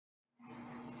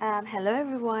Hello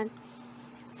everyone.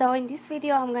 So in this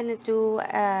video I'm going to do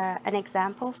an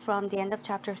example from the end of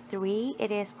chapter 3.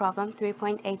 It is problem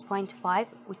 3.8.5,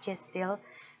 which is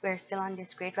we're still on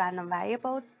discrete random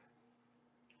variables.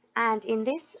 And in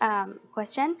this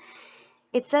question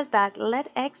it says that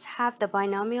let x have the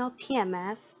binomial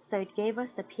PMF. So it gave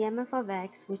us the PMF of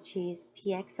x, which is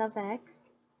px of x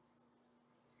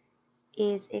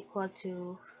is equal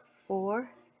to 4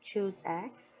 choose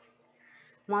x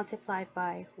multiplied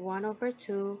by 1 over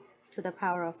 2 to the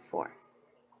power of 4.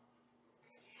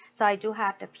 So I do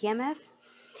have the PMF.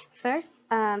 First,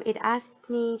 it asked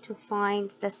me to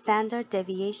find the standard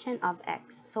deviation of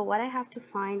x. So what I have to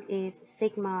find is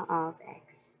sigma of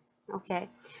x. Okay,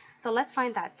 so let's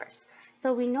find that first.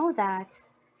 So we know that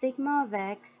sigma of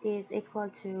x is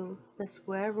equal to the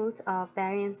square root of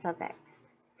variance of x.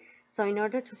 So in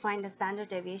order to find the standard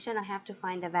deviation, I have to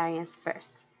find the variance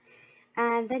first.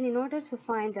 And then in order to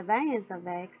find the variance of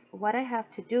x, what I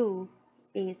have to do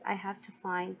is I have to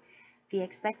find the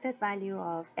expected value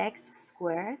of x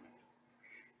squared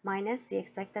minus the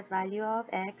expected value of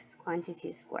x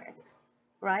quantity squared,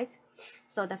 right?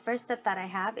 So the first step that I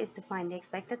have is to find the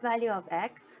expected value of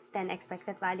x, then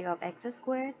expected value of x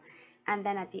squared, and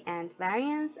then at the end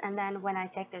variance, and then when I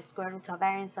take the square root of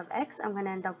variance of x, I'm going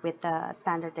to end up with the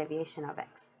standard deviation of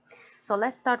x. So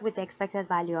let's start with the expected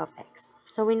value of x.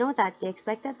 So we know that the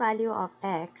expected value of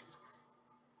x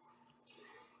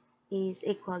is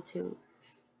equal to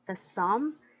the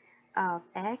sum of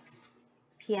x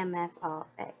PMF of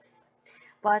x.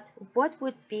 But what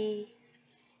would be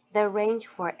the range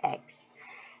for x?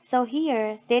 So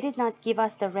here they did not give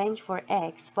us the range for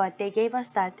x, but they gave us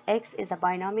that x is a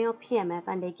binomial PMF,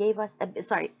 and they gave us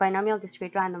binomial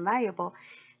discrete random variable,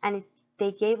 and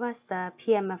they gave us the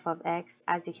PMF of x,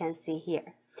 as you can see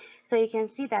here. So you can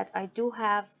see that I do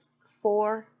have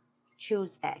 4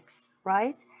 choose x,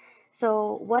 right?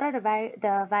 So what are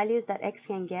the values that x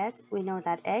can get? We know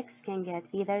that x can get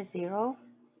either 0,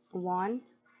 1,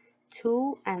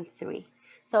 2, and 3.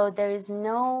 So there is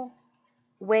no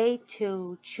way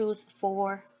to choose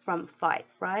 4 from 5,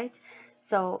 right?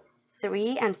 So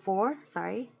 3 and 4,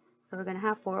 sorry. So we're going to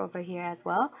have 4 over here as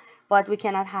well, but we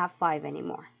cannot have 5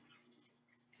 anymore.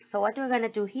 So what we're going to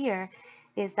do here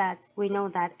is that we know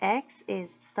that x is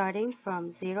starting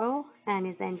from 0 and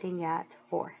is ending at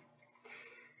 4.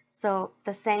 So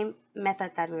the same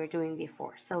method that we were doing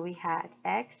before. So we had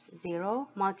x 0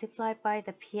 multiplied by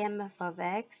the PMF of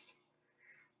x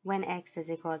when x is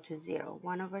equal to 0.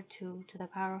 1 over 2 to the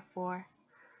power of 4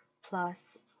 plus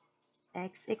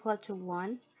x equal to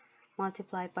 1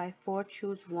 multiplied by 4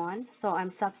 choose 1. So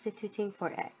I'm substituting for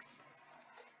x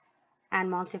and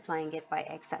multiplying it by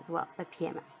x as well, the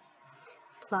PMF.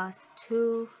 Plus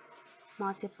 2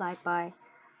 multiplied by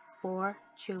 4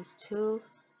 choose 2.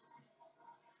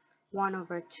 1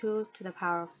 over 2 to the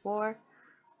power of 4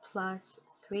 plus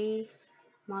 3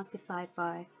 multiplied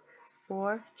by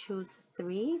 4 choose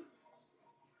 3.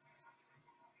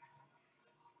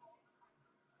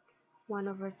 1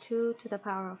 over 2 to the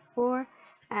power of 4,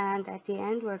 and at the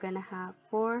end we're going to have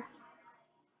 4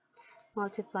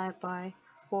 multiplied by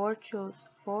 4 choose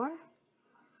 4,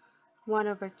 1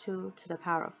 over 2 to the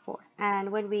power of 4.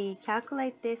 And when we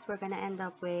calculate this, we're going to end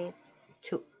up with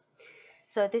 2.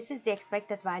 So this is the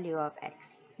expected value of x.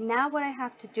 Now what I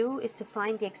have to do is to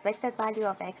find the expected value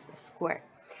of x squared.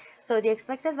 So the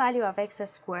expected value of x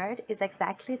squared is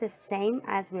exactly the same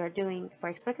as we are doing for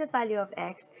expected value of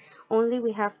x, only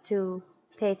we have to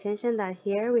pay attention that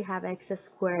here we have x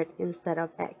squared instead of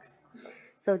x.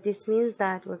 So this means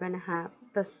that we're going to have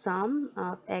the sum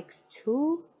of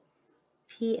x2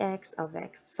 px of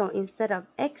x. So instead of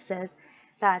x's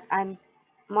that I'm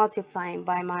multiplying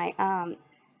by my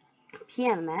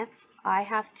PMFs, I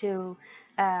have to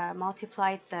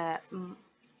multiply the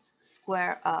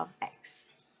square of x.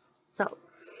 So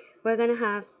we're going to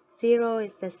have 0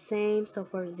 is the same. So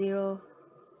for 0,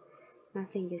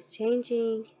 nothing is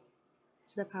changing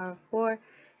to the power of 4.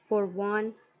 For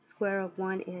 1, square of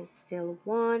 1 is still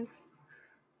 1.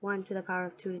 1 to the power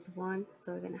of 2 is 1.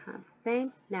 So we're going to have the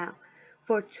same. Now,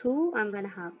 for 2, I'm going to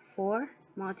have 4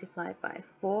 multiplied by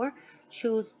 4.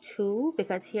 Choose 2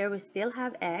 because here we still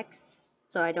have x.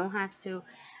 So I don't have to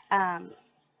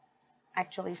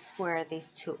actually square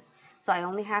these 2. So I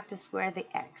only have to square the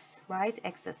x, right?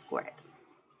 X squared.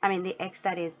 I mean the x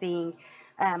that is being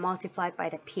multiplied by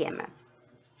the PMF.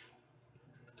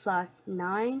 Plus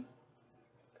 9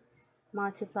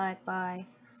 multiplied by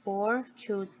 4,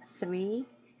 choose 3,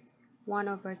 1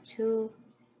 over 2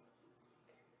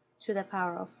 to the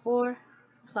power of 4,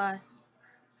 plus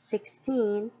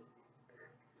 16,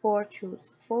 4 choose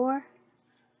 4,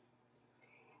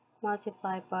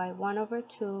 multiplied by 1 over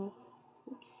 2,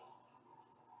 oops,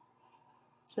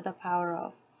 to the power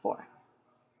of 4.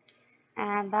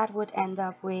 And that would end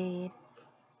up with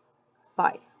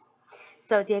 5.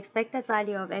 So the expected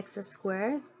value of x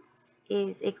squared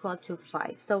is equal to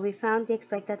 5. So we found the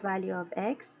expected value of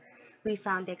x. We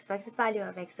found the expected value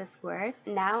of x squared.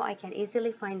 Now I can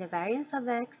easily find the variance of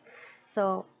x.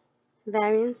 So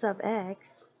variance of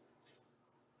x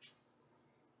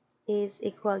is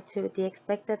equal to the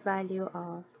expected value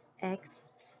of x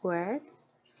squared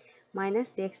minus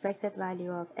the expected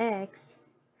value of x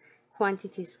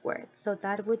quantity squared. So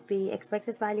that would be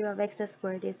expected value of x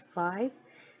squared is 5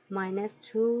 minus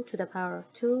 2 to the power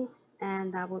of 2,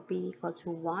 and that would be equal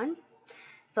to 1.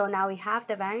 So now we have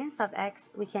the variance of x.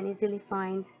 We can easily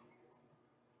find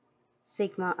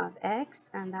sigma of x,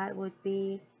 and that would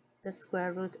be the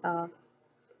square root of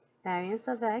variance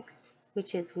of x,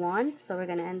 which is 1. So we're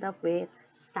going to end up with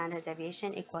standard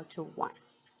deviation equal to 1.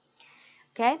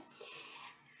 Okay.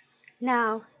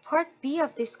 Now, part B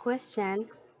of this question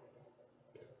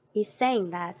is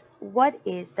saying that what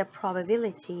is the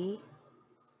probability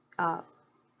of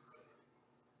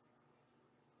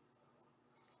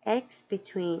x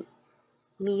between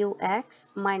mu x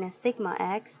minus sigma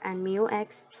x and mu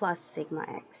x plus sigma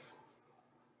x,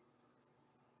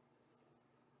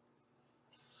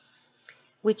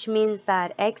 which means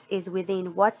that x is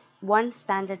within what's one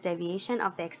standard deviation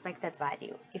of the expected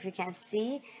value. If you can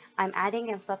see, I'm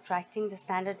adding and subtracting the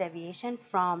standard deviation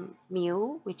from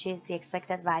mu, which is the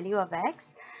expected value of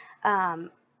x,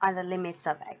 on the limits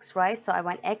of x, right? So I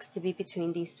want x to be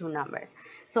between these two numbers.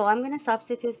 So I'm going to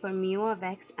substitute for mu of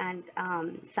x and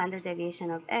standard deviation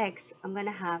of x. I'm going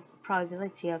to have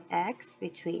probability of x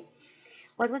between,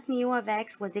 what was mu of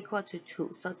x was equal to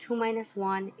 2. So 2 minus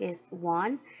 1 is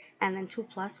 1, and then 2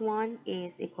 plus 1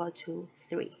 is equal to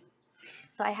 3.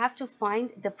 So I have to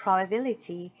find the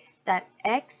probability that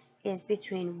x is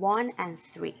between 1 and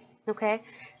 3. Okay,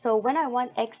 so when I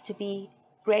want x to be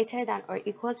greater than or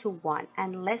equal to 1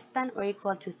 and less than or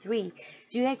equal to 3,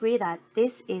 do you agree that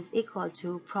this is equal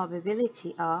to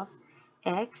probability of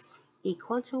x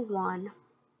equal to 1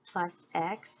 plus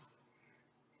x,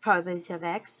 probability of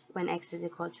x when x is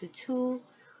equal to 2,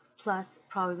 plus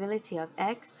probability of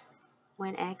x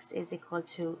when x is equal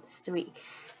to 3.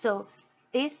 So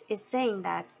this is saying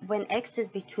that when x is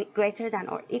between greater than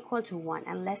or equal to 1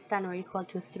 and less than or equal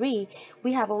to 3,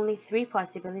 we have only 3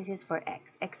 possibilities for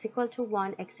x. X equal to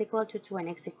 1, x equal to 2, and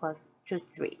x equals to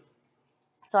 3.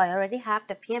 So I already have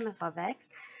the PMF of x,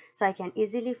 so I can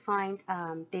easily find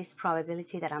this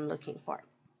probability that I'm looking for.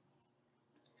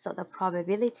 So the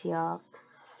probability of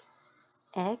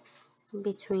x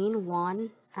between 1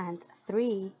 and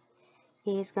 3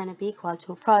 is going to be equal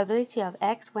to probability of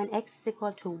x when x is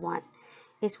equal to 1.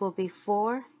 It will be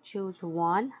 4 choose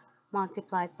 1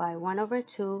 multiplied by 1 over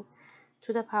 2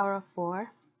 to the power of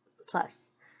 4 plus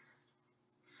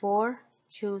 4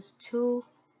 choose 2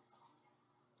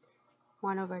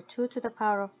 1 over 2 to the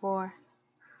power of 4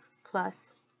 plus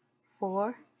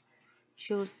 4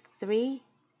 choose 3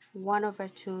 1 over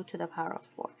 2 to the power of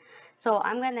 4. So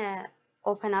I'm going to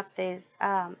open up this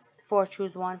 4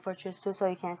 choose 1, 4 choose 2, so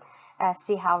you can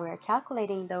see how we're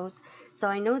calculating those. So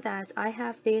I know that I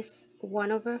have this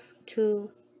 1 over 2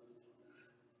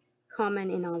 common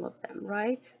in all of them,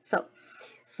 right? So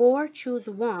 4 choose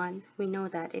 1, we know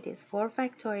that it is 4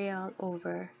 factorial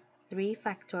over 3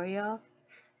 factorial,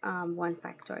 1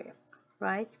 factorial,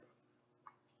 right?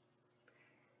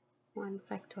 1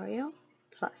 factorial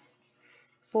plus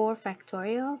 4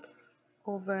 factorial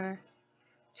over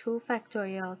 2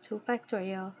 factorial, 2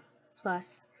 factorial plus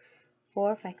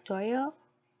 4 factorial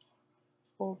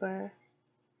over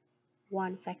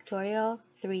 1 factorial,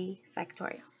 3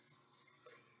 factorial.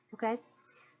 Okay,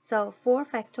 so 4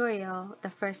 factorial, the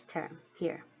first term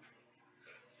here,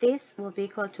 this will be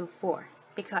equal to 4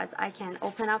 because I can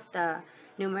open up the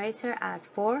numerator as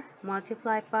 4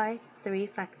 multiplied by 3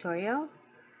 factorial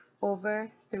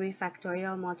over 3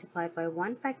 factorial multiplied by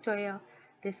 1 factorial.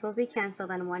 This will be cancelled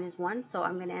and 1 is 1, so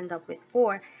I'm going to end up with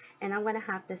 4, and I'm going to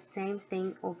have the same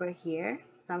thing over here.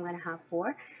 So I'm going to have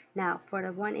 4. Now for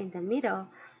the one in the middle,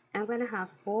 I'm going to have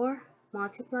 4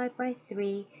 multiplied by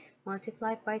 3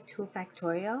 multiplied by 2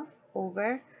 factorial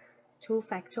over 2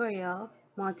 factorial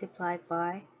multiplied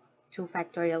by 2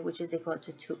 factorial, which is equal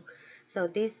to 2. So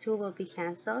these two will be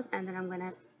cancelled, and then I'm going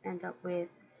to end up with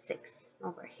 6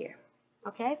 over here.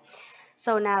 Okay,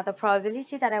 so now the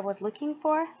probability that I was looking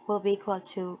for will be equal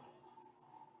to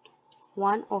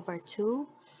 1 over 2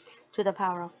 to the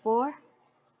power of 4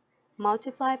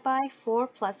 multiplied by 4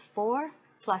 plus 4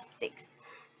 plus 6.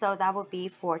 So that would be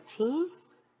 14.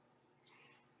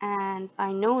 and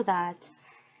I know that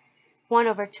 1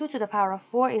 over 2 to the power of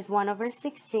 4 is 1 over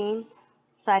 16.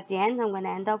 So at the end, I'm going to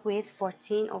end up with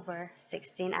 14 over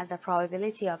 16 as the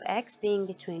probability of x being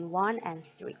between 1 and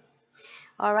 3.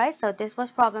 Alright, so this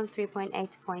was problem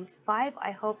 3.8.5.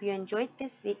 I hope you enjoyed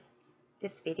this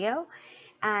video.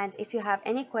 And if you have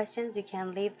any questions, you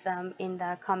can leave them in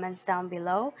the comments down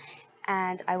below.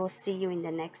 And I will see you in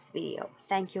the next video.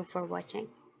 Thank you for watching.